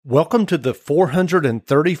Welcome to the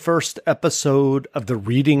 431st episode of the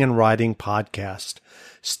Reading and Writing Podcast.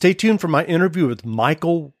 Stay tuned for my interview with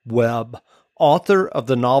Michael Webb, author of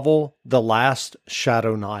the novel The Last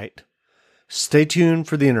Shadow Knight. Stay tuned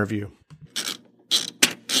for the interview.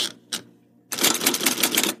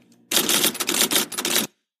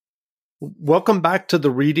 Welcome back to the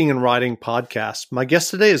Reading and Writing Podcast. My guest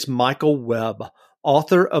today is Michael Webb,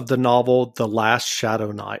 author of the novel The Last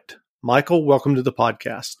Shadow Knight. Michael, welcome to the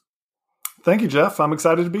podcast. Thank you, Jeff. I'm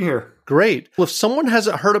excited to be here. Great. Well, if someone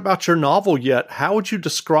hasn't heard about your novel yet, how would you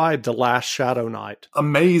describe The Last Shadow Knight?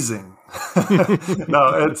 Amazing.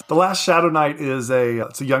 The Last Shadow Knight is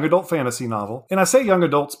it's a young adult fantasy novel. And I say young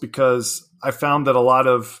adults because I found that a lot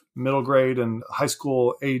of middle grade and high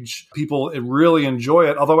school age people really enjoy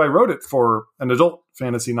it, although I wrote it for an adult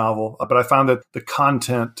fantasy novel. But I found that the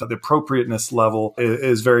content, the appropriateness level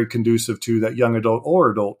is very conducive to that young adult or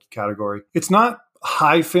adult category. It's not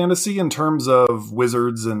high fantasy in terms of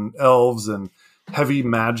wizards and elves and heavy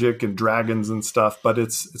magic and dragons and stuff, but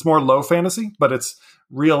it's more low fantasy, but it's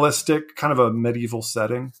realistic, kind of a medieval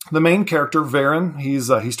setting. The main character, Varen, he's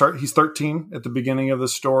 13 at the beginning of the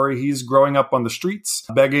story. He's growing up on the streets,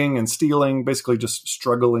 begging and stealing, basically just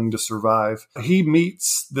struggling to survive. He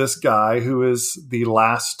meets this guy who is the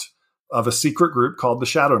last of a secret group called the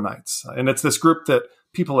Shadow Knights. And it's this group that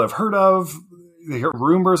people have heard of. They hear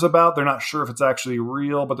rumors about. They're not sure if it's actually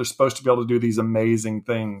real, but they're supposed to be able to do these amazing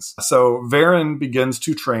things. So Varen begins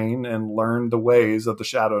to train and learn the ways of the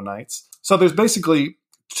Shadow Knights. So there's basically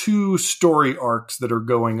two story arcs that are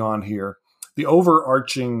going on here. The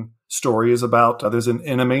overarching story is about there's an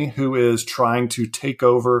enemy who is trying to take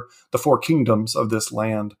over the four kingdoms of this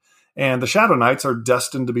land. And the Shadow Knights are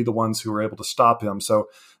destined to be the ones who are able to stop him. So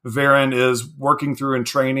Varen is working through and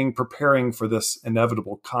training, preparing for this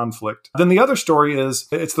inevitable conflict. Then the other story is,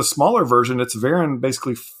 it's the smaller version. It's Varen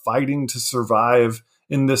basically fighting to survive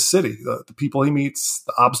in this city. The people he meets,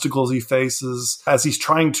 the obstacles he faces, as he's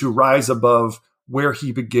trying to rise above where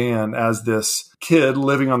he began as this kid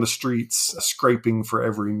living on the streets, scraping for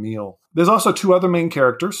every meal. There's also two other main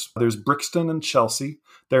characters. There's Brixton and Chelsea.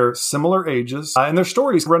 They're similar ages, and their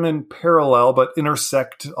stories run in parallel but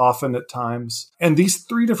intersect often at times. And these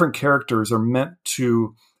three different characters are meant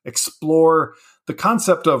to explore the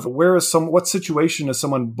concept of what situation is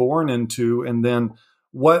someone born into, and then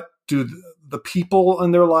what do the people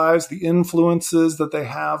in their lives, the influences that they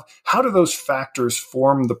have, how do those factors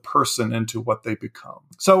form the person into what they become?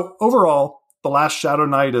 So overall, The Last Shadow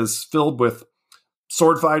Knight is filled with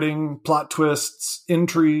sword fighting, plot twists,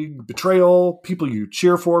 intrigue, betrayal, people you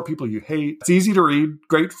cheer for, people you hate. It's easy to read,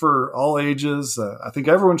 great for all ages. I think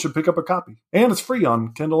everyone should pick up a copy. And it's free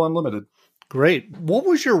on Kindle Unlimited. Great. What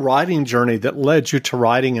was your writing journey that led you to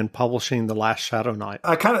writing and publishing The Last Shadow Knight?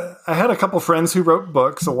 I had a couple friends who wrote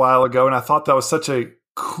books a while ago, and I thought that was such a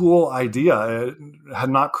cool idea. It had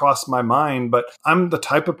not crossed my mind, but I'm the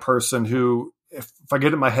type of person who, if I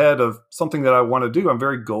get in my head of something that I want to do, I'm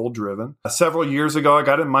very goal-driven. Several years ago, I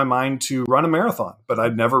got it in my mind to run a marathon, but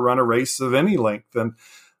I'd never run a race of any length. And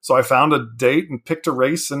so I found a date and picked a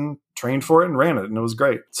race and trained for it and ran it, and it was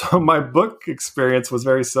great. So my book experience was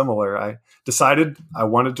very similar. I decided I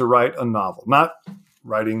wanted to write a novel, not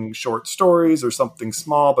writing short stories or something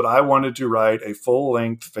small, but I wanted to write a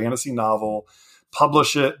full-length fantasy novel,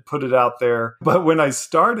 publish it, put it out there. But when I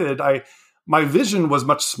started, my vision was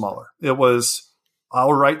much smaller. It was,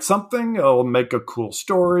 I'll write something, I'll make a cool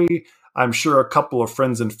story. I'm sure a couple of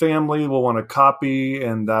friends and family will want a copy,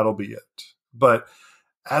 and that'll be it. But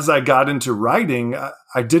as I got into writing,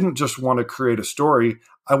 I didn't just want to create a story.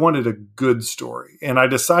 I wanted a good story. And I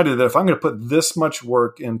decided that if I'm going to put this much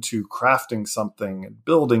work into crafting something and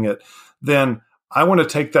building it, then I want to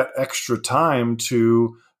take that extra time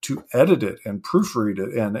to edit it and proofread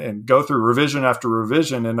it and go through revision after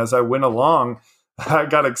revision. And as I went along, I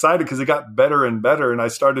got excited because it got better and better. And I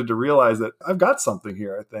started to realize that I've got something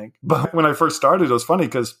here, I think. But when I first started, it was funny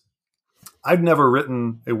because I'd never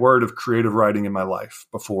written a word of creative writing in my life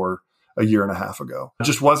before a year and a half ago. It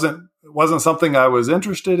just wasn't something I was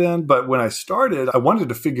interested in. But when I started, I wanted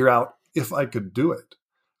to figure out if I could do it.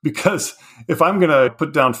 Because if I'm going to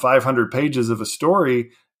put down 500 pages of a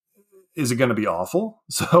story, is it going to be awful?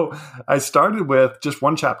 So I started with just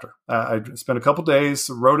one chapter. I spent a couple days,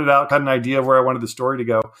 wrote it out, had an idea of where I wanted the story to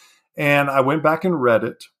go. And I went back and read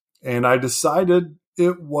it. And I decided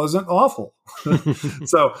it wasn't awful.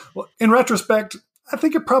 So in retrospect, I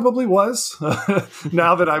think it probably was.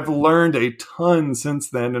 Now that I've learned a ton since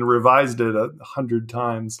then and revised it 100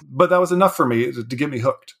 times. But that was enough for me to get me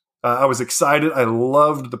hooked. I was excited. I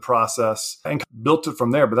loved the process and built it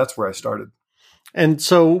from there, but that's where I started. And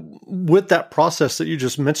so with that process that you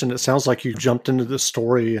just mentioned, it sounds like you jumped into the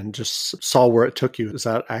story and just saw where it took you. Is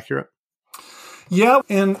that accurate? Yeah.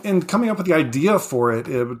 And coming up with the idea for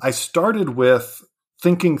it, I started with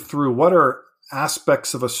thinking through what are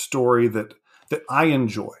aspects of a story that I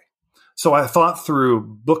enjoy. So I thought through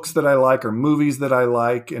books that I like or movies that I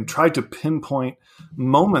like and tried to pinpoint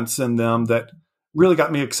moments in them that really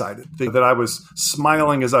got me excited, that I was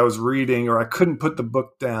smiling as I was reading, or I couldn't put the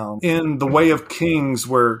book down. In The Way of Kings,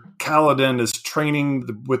 where Kaladin is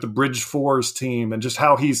training with the Bridge Fours team, and just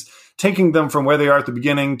how he's taking them from where they are at the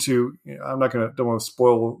beginning to, don't want to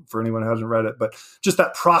spoil for anyone who hasn't read it, but just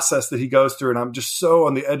that process that he goes through. And I'm just so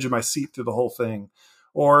on the edge of my seat through the whole thing.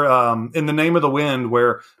 Or in The Name of the Wind,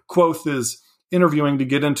 where Quoth is interviewing to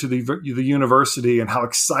get into the university, and how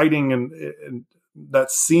exciting and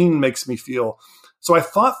that scene makes me feel. So I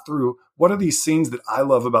thought through, what are these scenes that I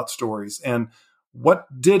love about stories, and what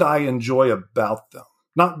did I enjoy about them?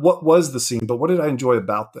 Not what was the scene, but what did I enjoy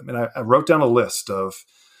about them? And I wrote down a list of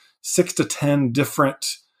 6 to 10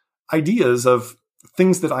 different ideas of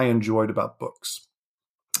things that I enjoyed about books.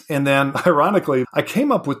 And then, ironically, I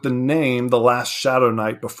came up with the name The Last Shadow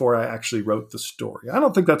Knight before I actually wrote the story. I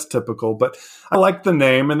don't think that's typical, but I liked the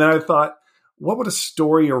name. And then I thought, what would a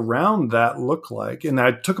story around that look like? And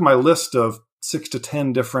I took my list of 6 to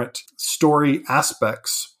 10 different story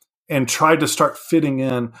aspects and tried to start fitting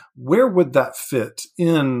in, where would that fit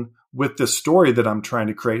in with the story that I'm trying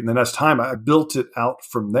to create. And then as time, I built it out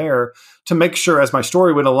from there to make sure as my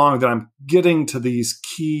story went along that I'm getting to these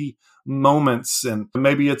key moments. And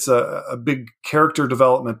maybe it's a big character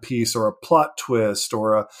development piece, or a plot twist,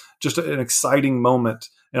 or just an exciting moment.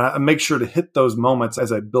 And I make sure to hit those moments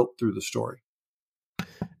as I built through the story.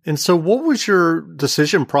 And so what was your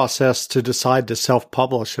decision process to decide to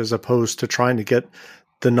self-publish as opposed to trying to get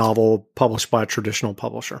the novel published by a traditional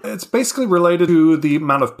publisher? It's basically related to the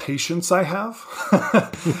amount of patience I have,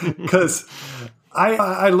 because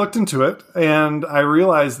I looked into it and I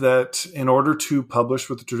realized that in order to publish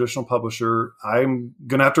with a traditional publisher, I'm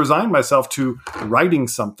going to have to resign myself to writing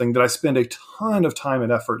something that I spend a ton of time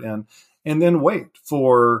and effort in, and then wait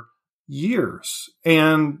for years,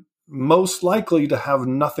 and most likely to have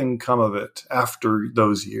nothing come of it after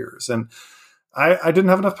those years. And I didn't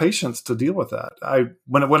have enough patience to deal with that.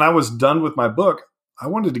 When I was done with my book, I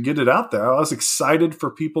wanted to get it out there. I was excited for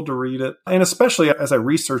people to read it. And especially as I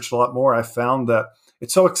researched a lot more, I found that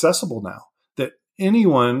it's so accessible now that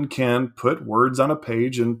anyone can put words on a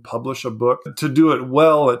page and publish a book. To do it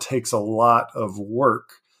well, it takes a lot of work,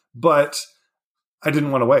 but I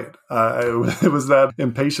didn't want to wait. It was that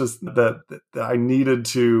impatience that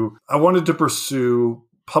I wanted to pursue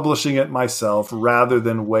publishing it myself rather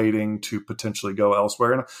than waiting to potentially go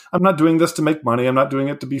elsewhere. And I'm not doing this to make money. I'm not doing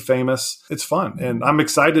it to be famous. It's fun. And I'm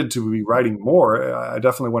excited to be writing more. I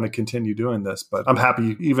definitely want to continue doing this, but I'm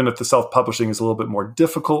happy even if the self-publishing is a little bit more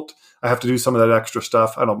difficult. I have to do some of that extra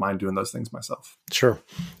stuff. I don't mind doing those things myself. Sure.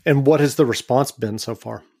 And what has the response been so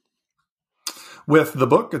far? With the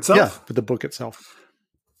book itself? Yeah, with the book itself.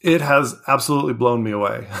 It has absolutely blown me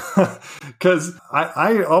away, because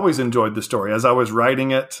I always enjoyed the story as I was writing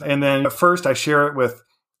it. And then at first I share it with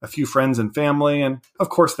a few friends and family, and of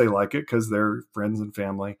course they like it because they're friends and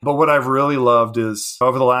family. But what I've really loved is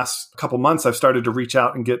over the last couple months, I've started to reach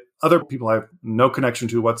out and get other people I have no connection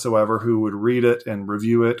to whatsoever who would read it and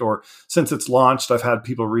review it. Or since it's launched, I've had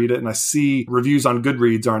people read it, and I see reviews on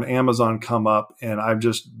Goodreads or on Amazon come up, and I'm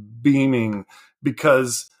just beaming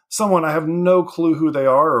because someone, I have no clue who they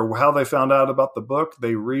are or how they found out about the book.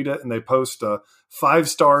 They read it and they post a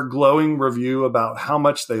 5-star glowing review about how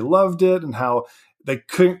much they loved it and how they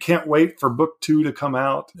can't wait for book 2 to come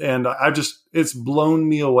out. And it's blown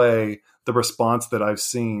me away, the response that I've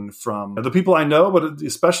seen from the people I know, but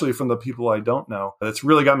especially from the people I don't know. It's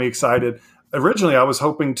really got me excited. Originally, I was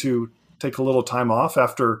hoping to take a little time off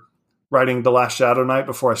after writing The Last Shadow Knight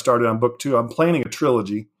before I started on book 2. I'm planning a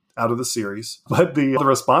trilogy out of the series, but the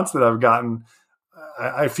response that I've gotten,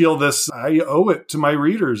 I feel I owe it to my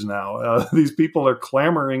readers now. These people are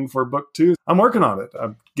clamoring for book 2. I'm working on it.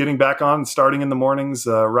 I'm getting back on, starting in the mornings,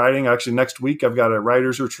 writing. Actually, next week, I've got a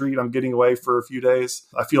writer's retreat. I'm getting away for a few days.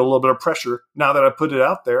 I feel a little bit of pressure now that I put it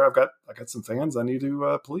out there. I got some fans I need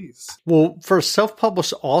to please. Well, for a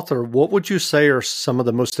self-published author, what would you say are some of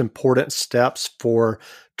the most important steps for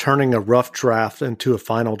turning a rough draft into a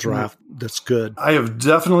final draft that's good? I have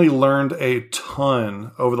definitely learned a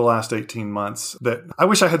ton over the last 18 months that I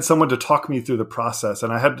wish I had someone to talk me through the process.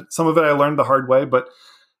 And I had some of it I learned the hard way, but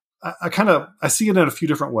I see it in a few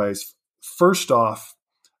different ways. First off,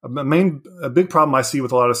 a big problem I see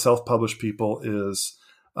with a lot of self-published people is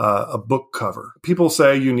a book cover. People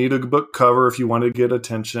say you need a book cover if you want to get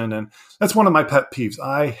attention. And that's one of my pet peeves.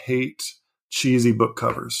 I hate cheesy book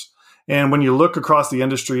covers. And when you look across the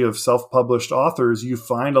industry of self-published authors, you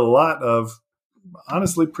find a lot of,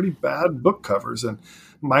 honestly, pretty bad book covers. And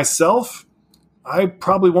myself, I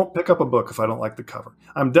probably won't pick up a book if I don't like the cover.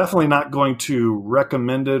 I'm definitely not going to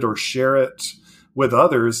recommend it or share it with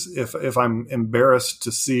others if I'm embarrassed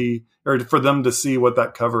to see, or for them to see what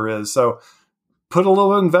that cover is. So put a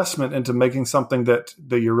little investment into making something that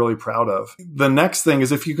you're really proud of. The next thing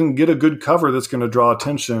is, if you can get a good cover that's going to draw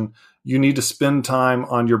attention, you need to spend time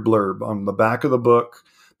on your blurb on the back of the book,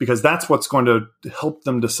 because that's what's going to help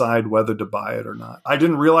them decide whether to buy it or not. I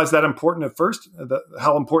didn't realize that important at first,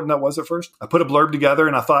 how important that was at first. I put a blurb together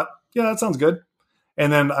and I thought, yeah, that sounds good.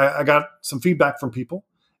 And then I got some feedback from people,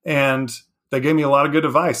 and they gave me a lot of good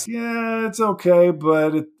advice. Yeah, it's okay,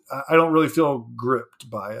 but I don't really feel gripped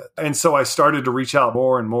by it. And so I started to reach out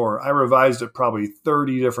more and more. I revised it probably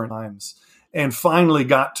 30 different times and finally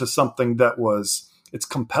got to something that it's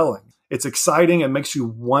compelling. It's exciting. It makes you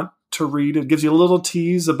want to read it. It gives you a little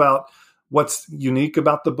tease about what's unique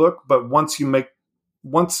about the book. But once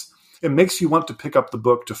it makes you want to pick up the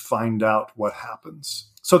book to find out what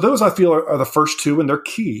happens. So those, I feel, are the first two, and they're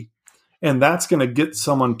key. And that's going to get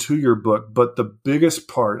someone to your book. But the biggest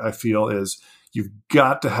part, I feel, is you've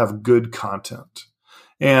got to have good content.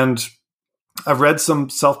 And I've read some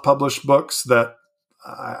self-published books that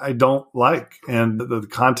I don't like, and the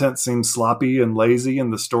content seems sloppy and lazy,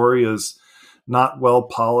 and the story is not well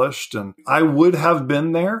polished. And I would have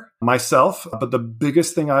been there myself, but the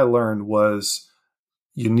biggest thing I learned was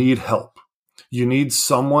you need help. You need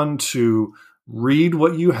someone to read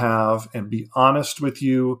what you have and be honest with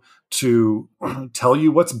you, to tell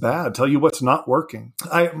you what's bad, tell you what's not working.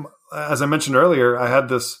 As I mentioned earlier,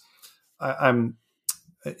 I'm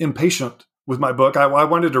impatient with my book. I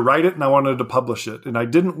wanted to write it and I wanted to publish it. And I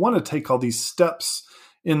didn't want to take all these steps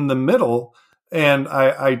in the middle. And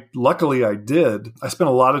luckily I did. I spent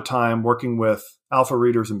a lot of time working with alpha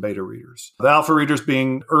readers and beta readers. The alpha readers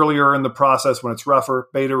being earlier in the process when it's rougher,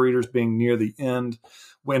 beta readers being near the end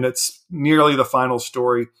when it's nearly the final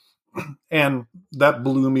story. And that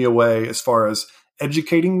blew me away as far as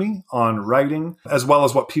educating me on writing, as well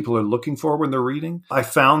as what people are looking for when they're reading. I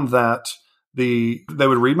found that they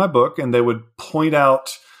would read my book and they would point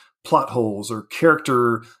out plot holes or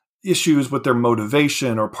character issues with their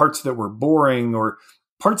motivation, or parts that were boring, or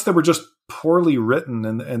parts that were just poorly written,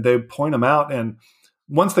 and they point them out. And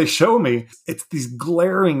once they show me, it's these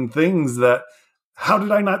glaring things that, how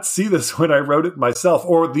did I not see this when I wrote it myself,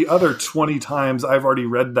 or the other 20 times I've already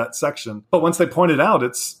read that section? But once they point it out,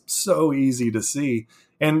 it's so easy to see,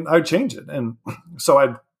 and I'd change it. And so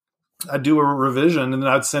I'd do a revision, and then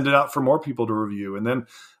I'd send it out for more people to review. And then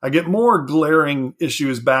I get more glaring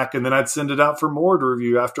issues back, and then I'd send it out for more to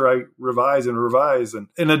review after I revise. And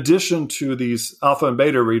in addition to these alpha and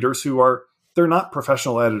beta readers they're not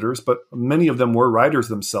professional editors, but many of them were writers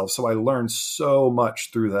themselves. So I learned so much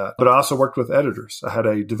through that. But I also worked with editors. I had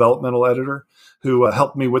a developmental editor who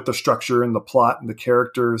helped me with the structure and the plot and the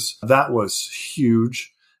characters. That was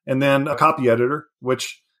huge. And then a copy editor,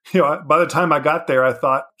 which, by the time I got there, I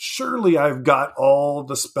thought, surely I've got all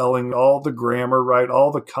the spelling, all the grammar right,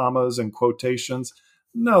 all the commas and quotations.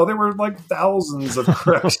 No, there were like thousands of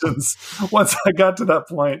corrections once I got to that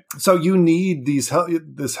point. So you need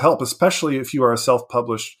this help, especially if you are a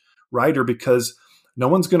self-published writer, because no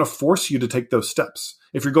one's going to force you to take those steps.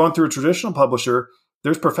 If you're going through a traditional publisher,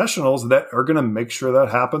 there's professionals that are going to make sure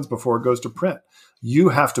that happens before it goes to print. You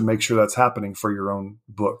have to make sure that's happening for your own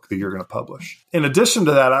book that you're going to publish. In addition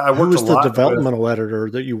to that, I worked a lot with... Who was the developmental editor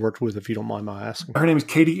that you worked with, if you don't mind my asking? Her name is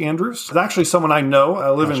Katie Andrews. It's actually someone I know.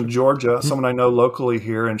 I live in Georgia, someone I know locally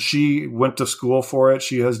here, and she went to school for it.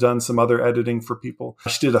 She has done some other editing for people.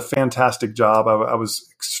 She did a fantastic job. I was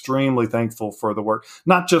extremely thankful for the work,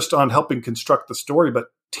 not just on helping construct the story, but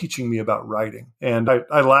teaching me about writing. And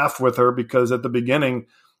I laugh with her because at the beginning,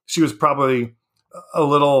 she was probably a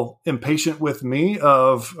little impatient with me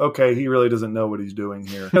of, okay, he really doesn't know what he's doing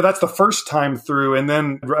here. That's the first time through. And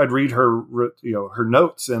then I'd read her, her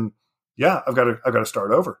notes, and yeah, I've got to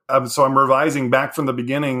start over. So I'm revising back from the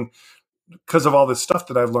beginning because of all this stuff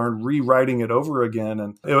that I've learned, rewriting it over again.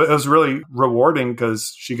 And it was really rewarding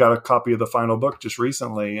because she got a copy of the final book just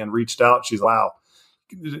recently and reached out. She's, wow.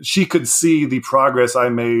 She could see the progress I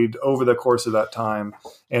made over the course of that time.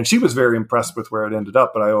 And she was very impressed with where it ended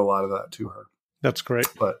up, but I owe a lot of that to her. That's great.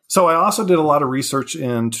 So I also did a lot of research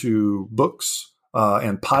into books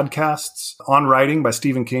and podcasts. On Writing by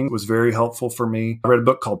Stephen King was very helpful for me. I read a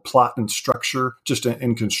book called Plot and Structure, just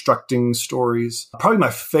in constructing stories. Probably my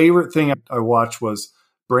favorite thing I watched was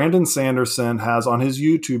Brandon Sanderson has on his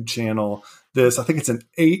YouTube channel this, I think it's an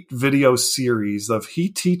 8-video series of he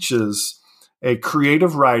teaches a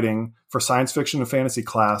creative writing for science fiction and fantasy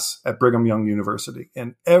class at Brigham Young University.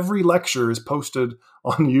 And every lecture is posted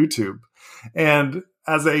on YouTube. And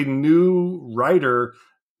as a new writer,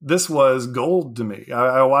 this was gold to me.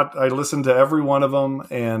 I listened to every one of them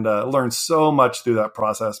and learned so much through that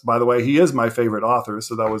process. By the way, he is my favorite author,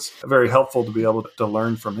 so that was very helpful to be able to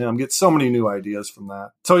learn from him, get so many new ideas from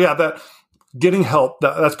that. So yeah, that getting help,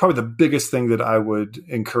 that's probably the biggest thing that I would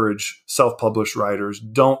encourage self-published writers.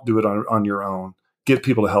 Don't do it on your own. Get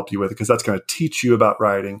people to help you with it, because that's going to teach you about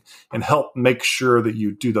writing and help make sure that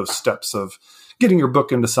you do those steps of getting your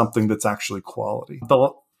book into something that's actually quality.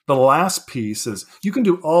 The last piece is you can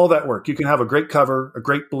do all that work. You can have a great cover, a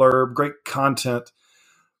great blurb, great content,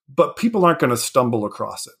 but people aren't going to stumble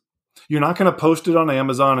across it. You're not going to post it on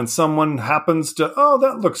Amazon and someone happens to, oh,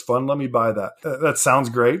 that looks fun, let me buy that. That sounds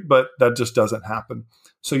great, but that just doesn't happen.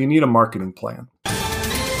 So you need a marketing plan.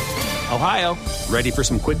 Ohio, ready for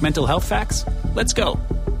some quick mental health facts? Let's go.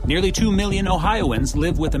 Nearly 2 million Ohioans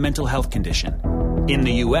live with a mental health condition. In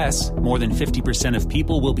the U.S., more than 50% of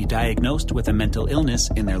people will be diagnosed with a mental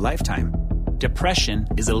illness in their lifetime. Depression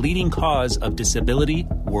is a leading cause of disability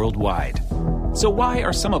worldwide. So why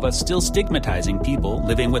are some of us still stigmatizing people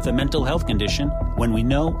living with a mental health condition when we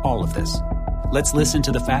know all of this? Let's listen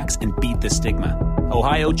to the facts and beat the stigma.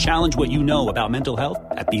 Ohio, challenge what you know about mental health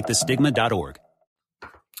at beatthestigma.org.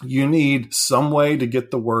 You need some way to get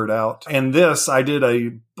the word out. And this, I did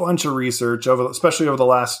a bunch of research, especially over the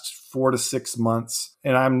last 4 to 6 months.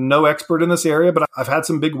 And I'm no expert in this area, but I've had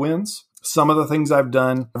some big wins. Some of the things I've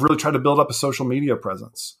done, I've really tried to build up a social media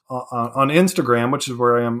presence. On Instagram, which is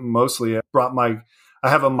where I am mostly, I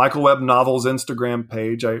have a Michael Webb Novels Instagram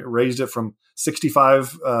page. I raised it from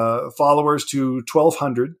 65 followers to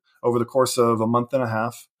 1,200 over the course of a month and a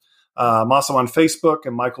half. I'm also on Facebook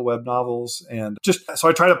and Michael Webb Novels. And so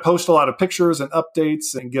I try to post a lot of pictures and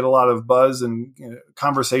updates and get a lot of buzz and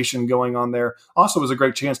conversation going on there. Also, it was a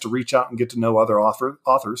great chance to reach out and get to know other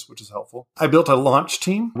authors, which is helpful. I built a launch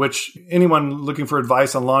team, which anyone looking for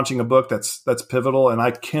advice on launching a book, that's pivotal. And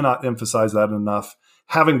I cannot emphasize that enough.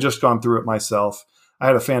 Having just gone through it myself, I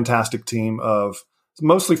had a fantastic team of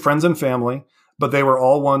mostly friends and family, but they were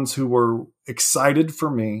all ones who were excited for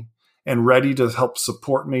me and ready to help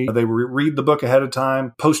support me. They read the book ahead of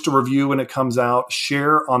time, post a review when it comes out,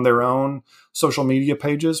 share on their own social media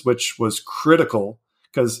pages, which was critical.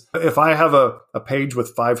 Because if I have a page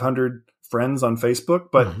with 500 friends on Facebook,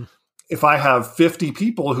 but if I have 50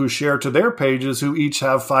 people who share to their pages who each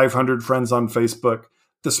have 500 friends on Facebook,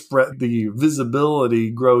 the visibility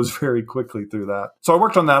grows very quickly through that. So I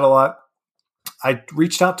worked on that a lot. I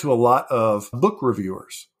reached out to a lot of book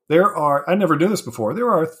reviewers. I never knew this before.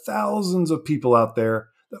 There are thousands of people out there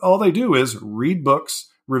that all they do is read books,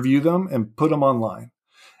 review them, and put them online.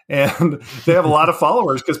 And they have a lot of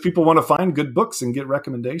followers because people want to find good books and get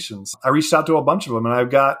recommendations. I reached out to a bunch of them, and I've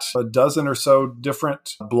got a dozen or so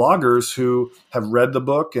different bloggers who have read the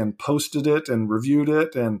book and posted it and reviewed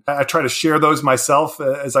it. And I try to share those myself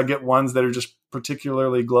as I get ones that are just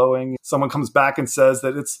particularly glowing. Someone comes back and says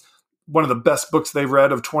that it's one of the best books they've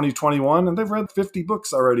read of 2021, and they've read 50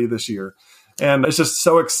 books already this year. And it's just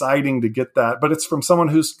so exciting to get that. But it's from someone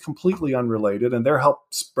who's completely unrelated, and they're help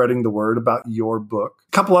spreading the word about your book.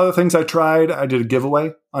 A couple other things I tried. I did a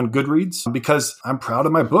giveaway on Goodreads because I'm proud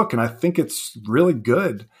of my book, and I think it's really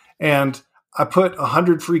good. And I put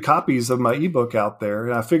 100 free copies of my ebook out there.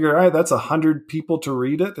 And I figure, all right, that's 100 people to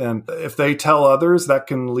read it. And if they tell others, that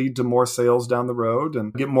can lead to more sales down the road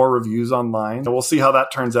and get more reviews online. So we'll see how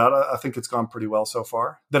that turns out. I think it's gone pretty well so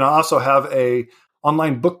far. Then I also have a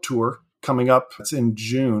online book tour coming up. It's in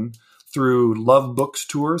June through Love Books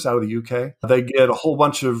Tours out of the UK. They get a whole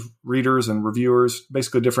bunch of readers and reviewers,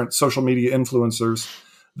 basically different social media influencers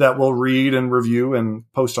that will read and review and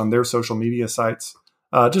post on their social media sites.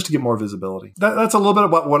 Just to get more visibility. That's a little bit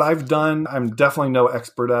about what I've done. I'm definitely no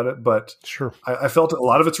expert at it, but sure, I felt a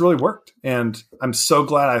lot of it's really worked. And I'm so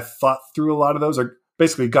glad I thought through a lot of those. I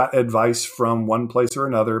basically got advice from one place or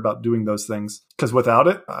another about doing those things. Because without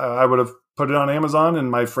it, I would have put it on Amazon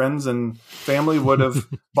and my friends and family would have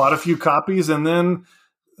bought a few copies, and then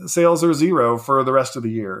sales are zero for the rest of the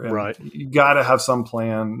year. And right. You got to have some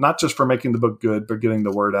plan, not just for making the book good, but getting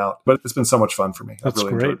the word out. But it's been so much fun for me. That's I've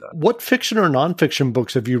really great. enjoyed that. What fiction or nonfiction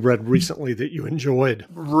books have you read recently that you enjoyed?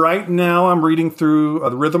 Right now, I'm reading through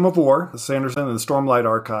The Rhythm of War, the Sanderson and the Stormlight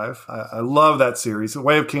Archive. I love that series. The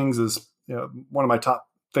Way of Kings is one of my top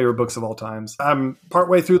favorite books of all times. I'm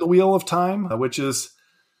partway through The Wheel of Time, which is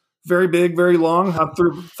very big, very long. I'm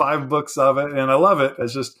through 5 books of it, and I love it.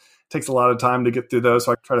 It's just takes a lot of time to get through those,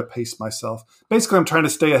 so I try to pace myself. Basically, I'm trying to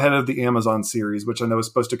stay ahead of the Amazon series, which I know is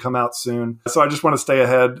supposed to come out soon. So I just want to stay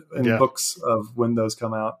ahead in books of when those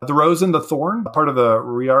come out. The Rose and the Thorn, part of the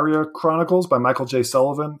R'yarya Chronicles by Michael J.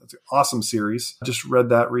 Sullivan. It's an awesome series. I just read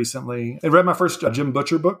that recently. I read my first Jim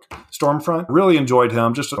Butcher book, Stormfront. Really enjoyed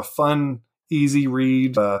him. Just a fun, easy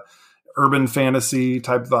read, urban fantasy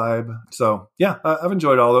type vibe. So yeah, I've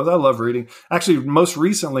enjoyed all those. I love reading. Actually, most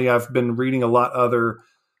recently, I've been reading a lot other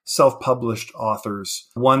self-published authors,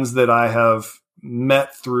 ones that I have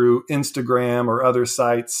met through Instagram or other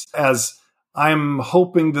sites, as I'm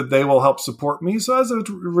hoping that they will help support me. So as a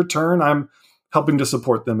return, I'm helping to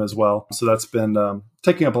support them as well. So that's been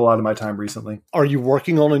taking up a lot of my time recently. Are you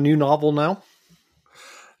working on a new novel now?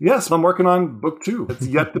 Yes, I'm working on book 2. It's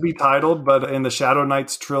yet to be titled, but in the Shadow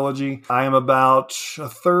Knights trilogy, I am about a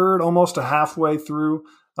third, almost a halfway through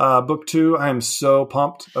book 2. I am so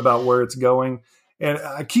pumped about where it's going. And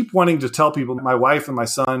I keep wanting to tell people, my wife and my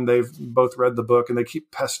son, they've both read the book and they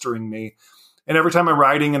keep pestering me. And every time I'm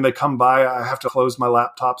writing and they come by, I have to close my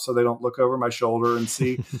laptop so they don't look over my shoulder and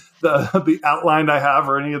see the outline I have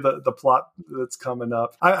or any of the plot that's coming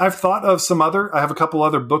up. I've thought of I have a couple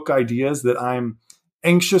other book ideas that I'm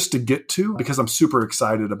anxious to get to because I'm super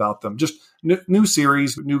excited about them. Just new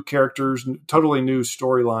series, new characters, totally new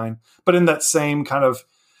storyline, but in that same kind of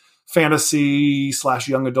fantasy /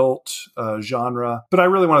 young adult genre. But I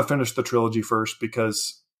really want to finish the trilogy first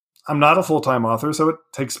because I'm not a full-time author, so it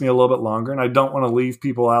takes me a little bit longer, and I don't want to leave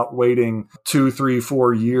people out waiting 2, 3,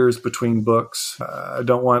 4 years between books. I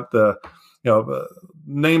don't want the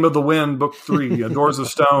Name of the Wind, book 3, Doors of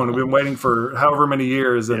Stone. I've been waiting for however many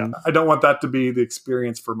years, and I don't want that to be the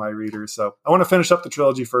experience for my readers. So I want to finish up the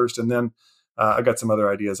trilogy first, and then I got some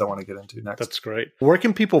other ideas I want to get into next. That's great. Where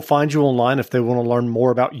can people find you online if they want to learn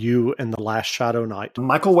more about you and The Last Shadow Knight?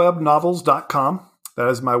 MichaelWebbNovels.com. That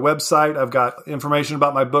is my website. I've got information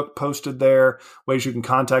about my book posted there, ways you can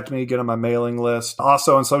contact me, get on my mailing list.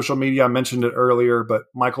 Also on social media, I mentioned it earlier, but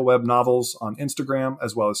Michael Webb Novels on Instagram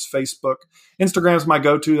as well as Facebook. Instagram is my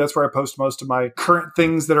go-to. That's where I post most of my current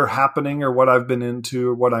things that are happening or what I've been into,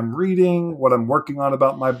 or what I'm reading, what I'm working on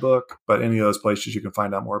about my book. But any of those places you can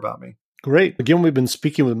find out more about me. Great. Again, we've been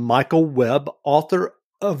speaking with Michael Webb, author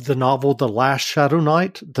of the novel The Last Shadow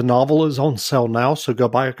Knight. The novel is on sale now, so go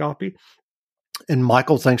buy a copy. And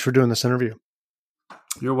Michael, thanks for doing this interview.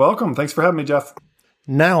 You're welcome. Thanks for having me, Jeff.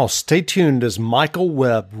 Now, stay tuned as Michael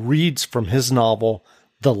Webb reads from his novel,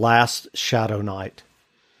 The Last Shadow Knight.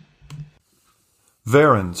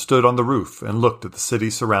 Varen stood on the roof and looked at the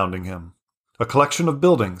city surrounding him. A collection of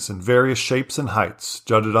buildings in various shapes and heights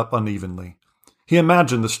jutted up unevenly. He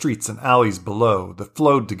imagined the streets and alleys below that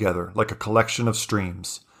flowed together like a collection of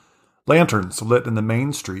streams. Lanterns lit in the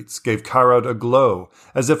main streets gave Kairad a glow,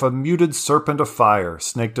 as if a muted serpent of fire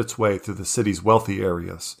snaked its way through the city's wealthy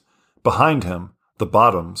areas. Behind him, the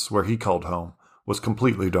bottoms, where he called home, was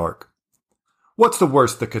completely dark. "What's the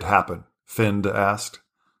worst that could happen?" Find asked.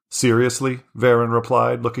 "Seriously?" Varen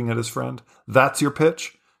replied, looking at his friend. "That's your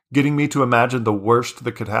pitch? Getting me to imagine the worst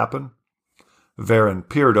that could happen?" Varen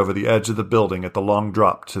peered over the edge of the building at the long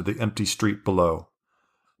drop to the empty street below.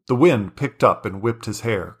 The wind picked up and whipped his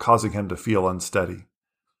hair, causing him to feel unsteady.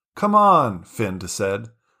 "Come on," Find said.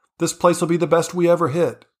 "This place will be the best we ever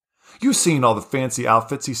hit. You seen all the fancy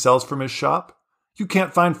outfits he sells from his shop? You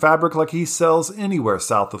can't find fabric like he sells anywhere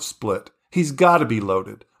south of Split. He's got to be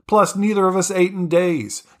loaded. Plus, neither of us ate in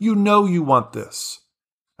days. You know you want this."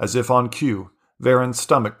 As if on cue, Varen's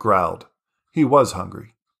stomach growled. He was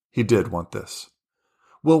hungry. He did want this.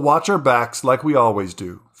 "We'll watch our backs like we always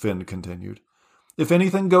do," Find continued. "If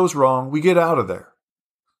anything goes wrong, we get out of there."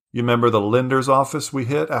 "You remember the lender's office we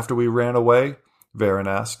hit after we ran away?" Varen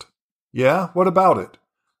asked. "Yeah, what about it?"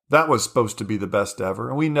 "That was supposed to be the best ever,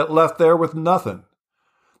 and we left there with nothing."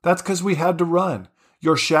 "That's 'cause we had to run.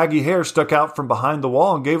 Your shaggy hair stuck out from behind the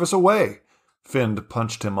wall and gave us away." Find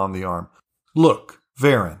punched him on the arm. "Look,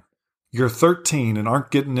 Varen, you're 13 and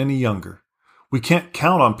aren't getting any younger. We can't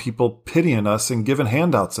count on people pitying us and giving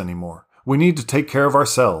handouts anymore. We need to take care of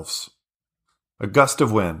ourselves." A gust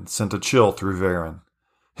of wind sent a chill through Varen.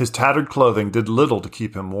 His tattered clothing did little to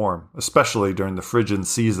keep him warm, especially during the frigid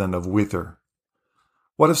season of Wither.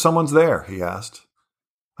 "What if someone's there?" he asked.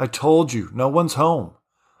 "I told you, no one's home.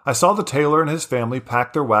 I saw the tailor and his family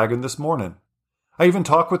pack their wagon this morning. I even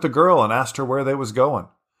talked with the girl and asked her where they was going.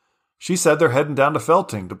 She said they're heading down to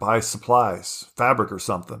Felting to buy supplies, fabric or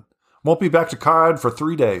something. Won't be back to Kairad for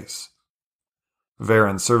 3 days.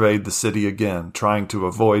 Varen surveyed the city again, trying to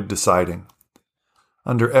avoid deciding.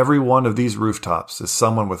 Under every one of these rooftops is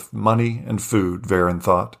someone with money and food, Varen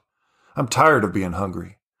thought. I'm tired of being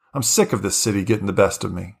hungry. I'm sick of this city getting the best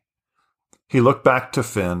of me. He looked back to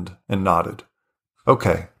Finn and nodded.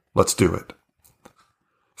 Okay, let's do it.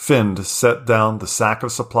 Finn set down the sack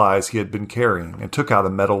of supplies he had been carrying and took out a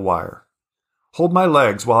metal wire. Hold my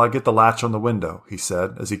legs while I get the latch on the window, he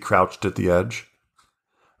said as he crouched at the edge.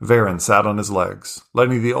 Varen sat on his legs,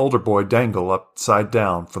 letting the older boy dangle upside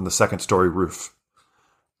down from the second-story roof.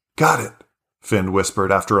 Got it, Finn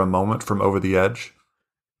whispered after a moment from over the edge.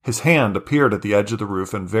 His hand appeared at the edge of the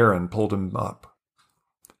roof and Varen pulled him up.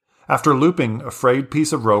 After looping a frayed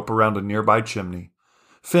piece of rope around a nearby chimney,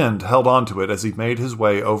 Finn held onto it as he made his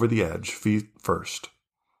way over the edge, feet first.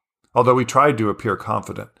 Although he tried to appear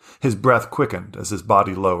confident, his breath quickened as his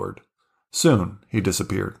body lowered. Soon he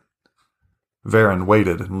disappeared. Varen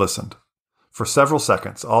waited and listened. For several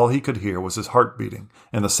seconds, all he could hear was his heart beating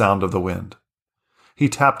and the sound of the wind. He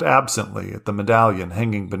tapped absently at the medallion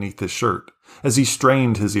hanging beneath his shirt as he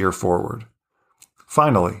strained his ear forward.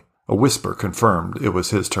 Finally, a whisper confirmed it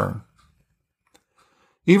was his turn.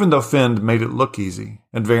 Even though Finn made it look easy,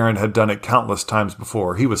 and Varen had done it countless times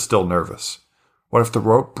before, he was still nervous. What if the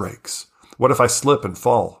rope breaks? What if I slip and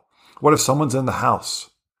fall? What if someone's in the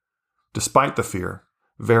house? Despite the fear,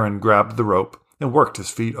 Varen grabbed the rope and worked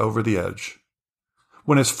his feet over the edge.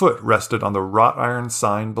 When his foot rested on the wrought iron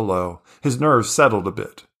sign below, his nerves settled a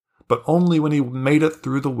bit, but only when he made it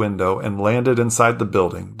through the window and landed inside the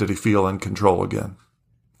building did he feel in control again.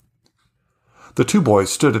 The two boys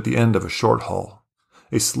stood at the end of a short hall.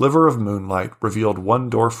 A sliver of moonlight revealed one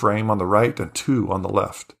door frame on the right and two on the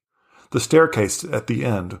left. The staircase at the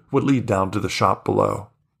end would lead down to the shop below.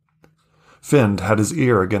 Finn had his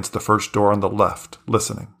ear against the first door on the left,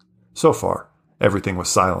 listening. So far, everything was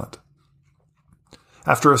silent.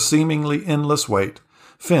 After a seemingly endless wait,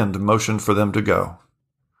 Finn motioned for them to go.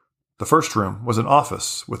 The first room was an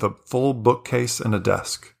office with a full bookcase and a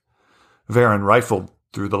desk. Varen rifled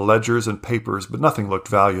through the ledgers and papers, but nothing looked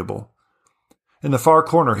valuable. In the far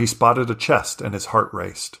corner he spotted a chest and his heart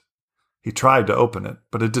raced. He tried to open it,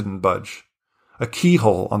 but it didn't budge. A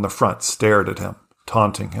keyhole on the front stared at him,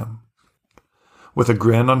 taunting him. With a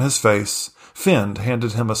grin on his face, Finn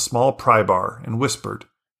handed him a small pry bar and whispered,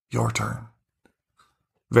 "Your turn."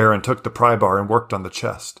 Varen took the pry bar and worked on the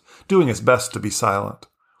chest, doing his best to be silent.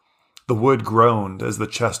 The wood groaned as the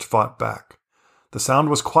chest fought back. The sound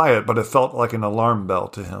was quiet, but it felt like an alarm bell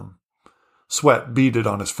to him. Sweat beaded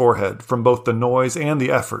on his forehead from both the noise and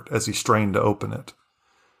the effort as he strained to open it.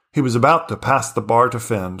 He was about to pass the bar to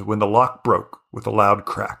Finn when the lock broke with a loud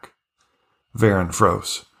crack. Varen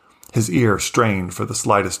froze. His ear strained for the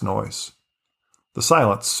slightest noise. The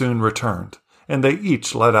silence soon returned, and they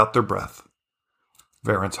each let out their breath.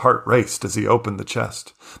 Varen's heart raced as he opened the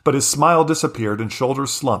chest, but his smile disappeared and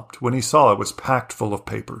shoulders slumped when he saw it was packed full of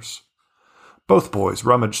papers. Both boys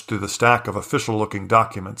rummaged through the stack of official-looking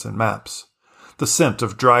documents and maps. The scent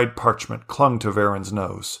of dried parchment clung to Varen's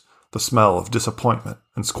nose, the smell of disappointment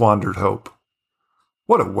and squandered hope.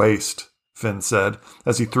 "What a waste," Finn said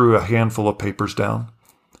as he threw a handful of papers down.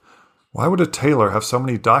 Why would a tailor have so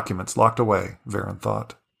many documents locked away, Varen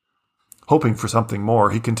thought. Hoping for something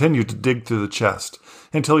more, he continued to dig through the chest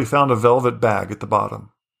until he found a velvet bag at the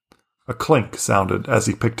bottom. A clink sounded as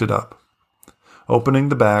he picked it up. Opening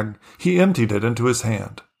the bag, he emptied it into his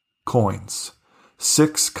hand. Coins.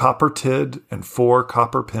 6 copper tid and 4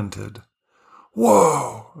 copper pented.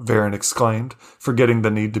 "Whoa!" Varen exclaimed, forgetting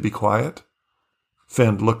the need to be quiet.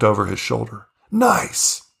 Finn looked over his shoulder.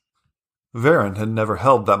 "Nice!" Varen had never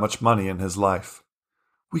held that much money in his life.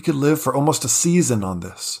 "We could live for almost a season on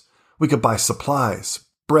this. We could buy supplies,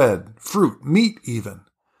 bread, fruit, meat even.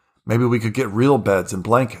 Maybe we could get real beds and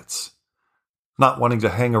blankets." Not wanting to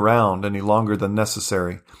hang around any longer than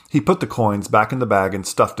necessary, he put the coins back in the bag and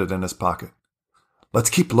stuffed it in his pocket. "Let's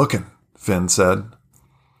keep looking," Finn said.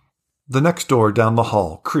 The next door down the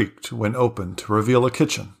hall creaked when opened to reveal a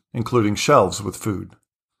kitchen, including shelves with food.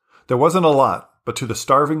 There wasn't a lot, but to the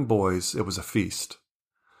starving boys it was a feast.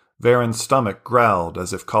 Varen's stomach growled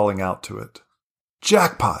as if calling out to it.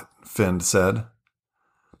 "Jackpot," Finn said.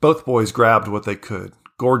 Both boys grabbed what they could,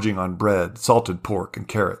 gorging on bread, salted pork, and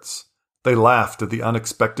carrots. They laughed at the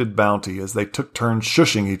unexpected bounty as they took turns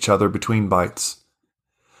shushing each other between bites.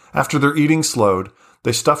 After their eating slowed,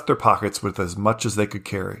 they stuffed their pockets with as much as they could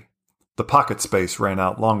carry. The pocket space ran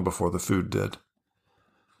out long before the food did.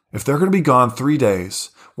 "If they're going to be gone 3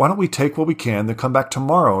 days, why don't we take what we can, then come back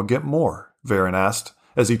tomorrow and get more?" Varen asked,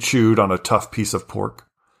 as he chewed on a tough piece of pork.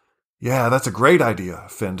 "Yeah, that's a great idea,"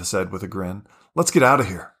 Finn said with a grin. "Let's get out of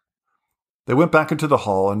here." They went back into the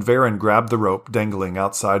hall, and Varen grabbed the rope dangling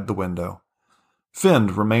outside the window. Finn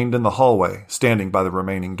remained in the hallway, standing by the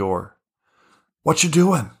remaining door. "What you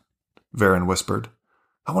doing?" Varen whispered.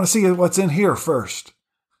 "I want to see what's in here first."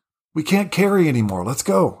 We can't carry anymore. Let's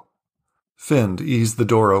go. Finn eased the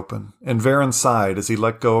door open, and Varen sighed as he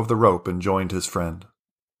let go of the rope and joined his friend.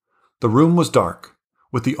 The room was dark,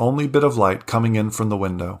 with the only bit of light coming in from the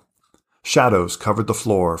window. Shadows covered the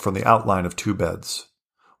floor from the outline of 2 beds.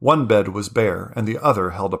 One bed was bare, and the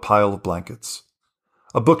other held a pile of blankets.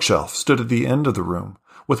 A bookshelf stood at the end of the room,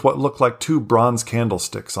 with what looked like 2 bronze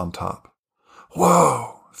candlesticks on top.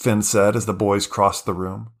 "Whoa," Finn said as the boys crossed the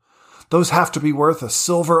room. "Those have to be worth a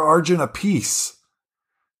silver argent apiece."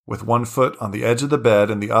 With one foot on the edge of the bed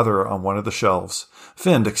and the other on one of the shelves,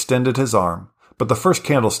 Finn extended his arm, but the first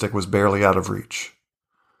candlestick was barely out of reach.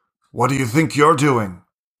 "What do you think you're doing?"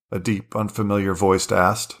 a deep, unfamiliar voice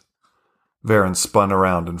asked. Varen spun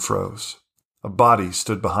around and froze. A body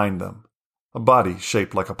stood behind them, a body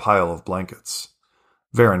shaped like a pile of blankets.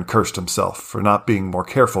 Varen cursed himself for not being more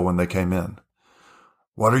careful when they came in.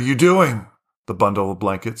 "What are you doing?" the bundle of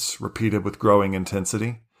blankets repeated with growing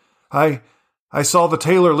intensity. I saw the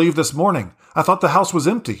tailor leave this morning. I thought the house was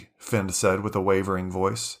empty," Finn said with a wavering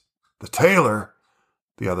voice. "The tailor?"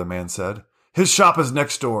 the other man said. "His shop is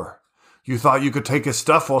next door. You thought you could take his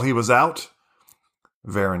stuff while he was out?"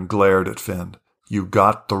 Varen glared at Finn. "You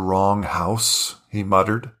got the wrong house," he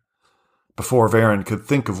muttered. Before Varen could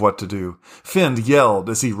think of what to do, Finn yelled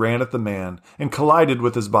as he ran at the man and collided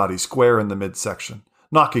with his body square in the midsection,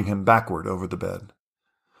 knocking him backward over the bed.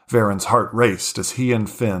 Varen's heart raced as he and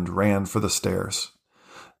Finn ran for the stairs.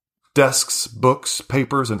 Desks, books,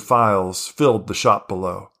 papers, and files filled the shop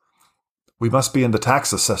below. "We must be in the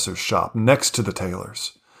tax assessor's shop next to the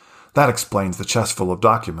tailor's. That explains the chest full of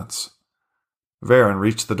documents." Varen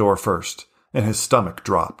reached the door first, and his stomach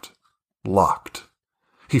dropped. Locked.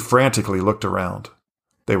 He frantically looked around.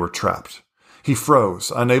 They were trapped. He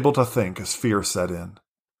froze, unable to think as fear set in.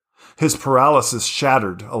 His paralysis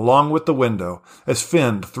shattered along with the window as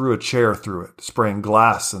Finn threw a chair through it, spraying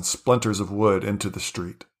glass and splinters of wood into the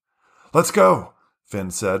street. "Let's go," Finn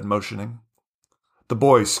said, motioning. The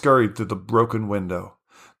boys scurried through the broken window.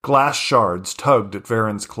 Glass shards tugged at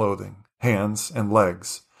Varen's clothing, hands, and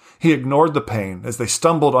legs. He ignored the pain as they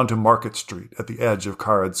stumbled onto Market Street at the edge of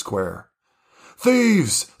Karad Square.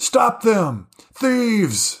 "Thieves! Stop them!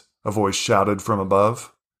 Thieves!" a voice shouted from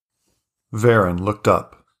above. Varen looked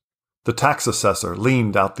up. The tax assessor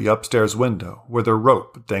leaned out the upstairs window where their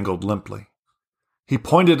rope dangled limply. He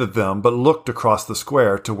pointed at them but looked across the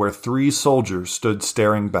square to where 3 soldiers stood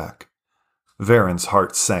staring back. Varen's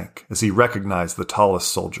heart sank as he recognized the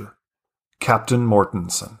tallest soldier, Captain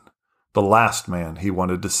Mortensen, the last man he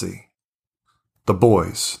wanted to see. The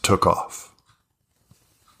boys took off.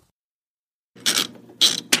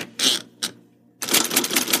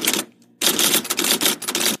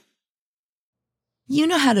 You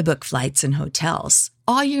know how to book flights and hotels.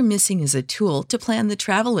 All you're missing is a tool to plan the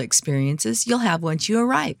travel experiences you'll have once you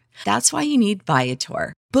arrive. That's why you need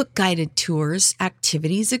Viator. Book guided tours,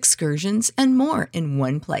 activities, excursions, and more in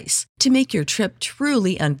one place to make your trip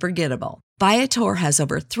truly unforgettable. Viator has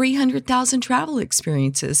over 300,000 travel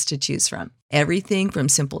experiences to choose from. Everything from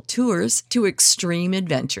simple tours to extreme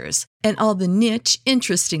adventures and all the niche,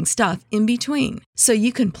 interesting stuff in between. So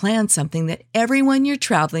you can plan something that everyone you're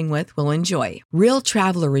traveling with will enjoy. Real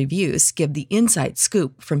traveler reviews give the inside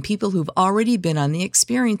scoop from people who've already been on the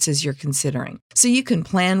experiences you're considering. So you can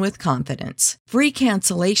plan with confidence. Free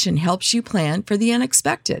cancellation helps you plan for the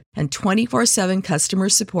unexpected. And 24/7 customer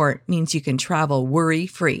support means you can travel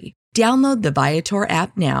worry-free. Download the Viator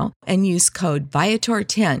app now and use code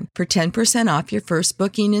Viator10 for 10% off your first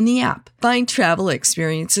booking in the app. Find travel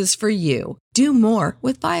experiences for you. Do more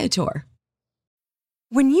with Viator.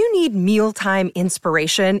 When you need mealtime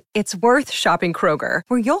inspiration, it's worth shopping Kroger,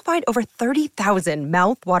 where you'll find over 30,000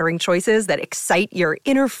 mouth-watering choices that excite your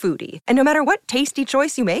inner foodie. And no matter what tasty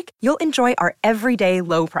choice you make, you'll enjoy our everyday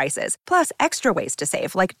low prices, plus extra ways to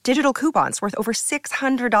save, like digital coupons worth over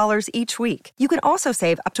 $600 each week. You can also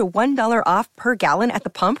save up to $1 off per gallon at the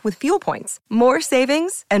pump with fuel points. More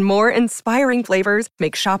savings and more inspiring flavors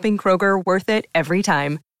make shopping Kroger worth it every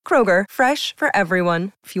time. Kroger, fresh for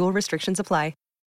everyone. Fuel restrictions apply.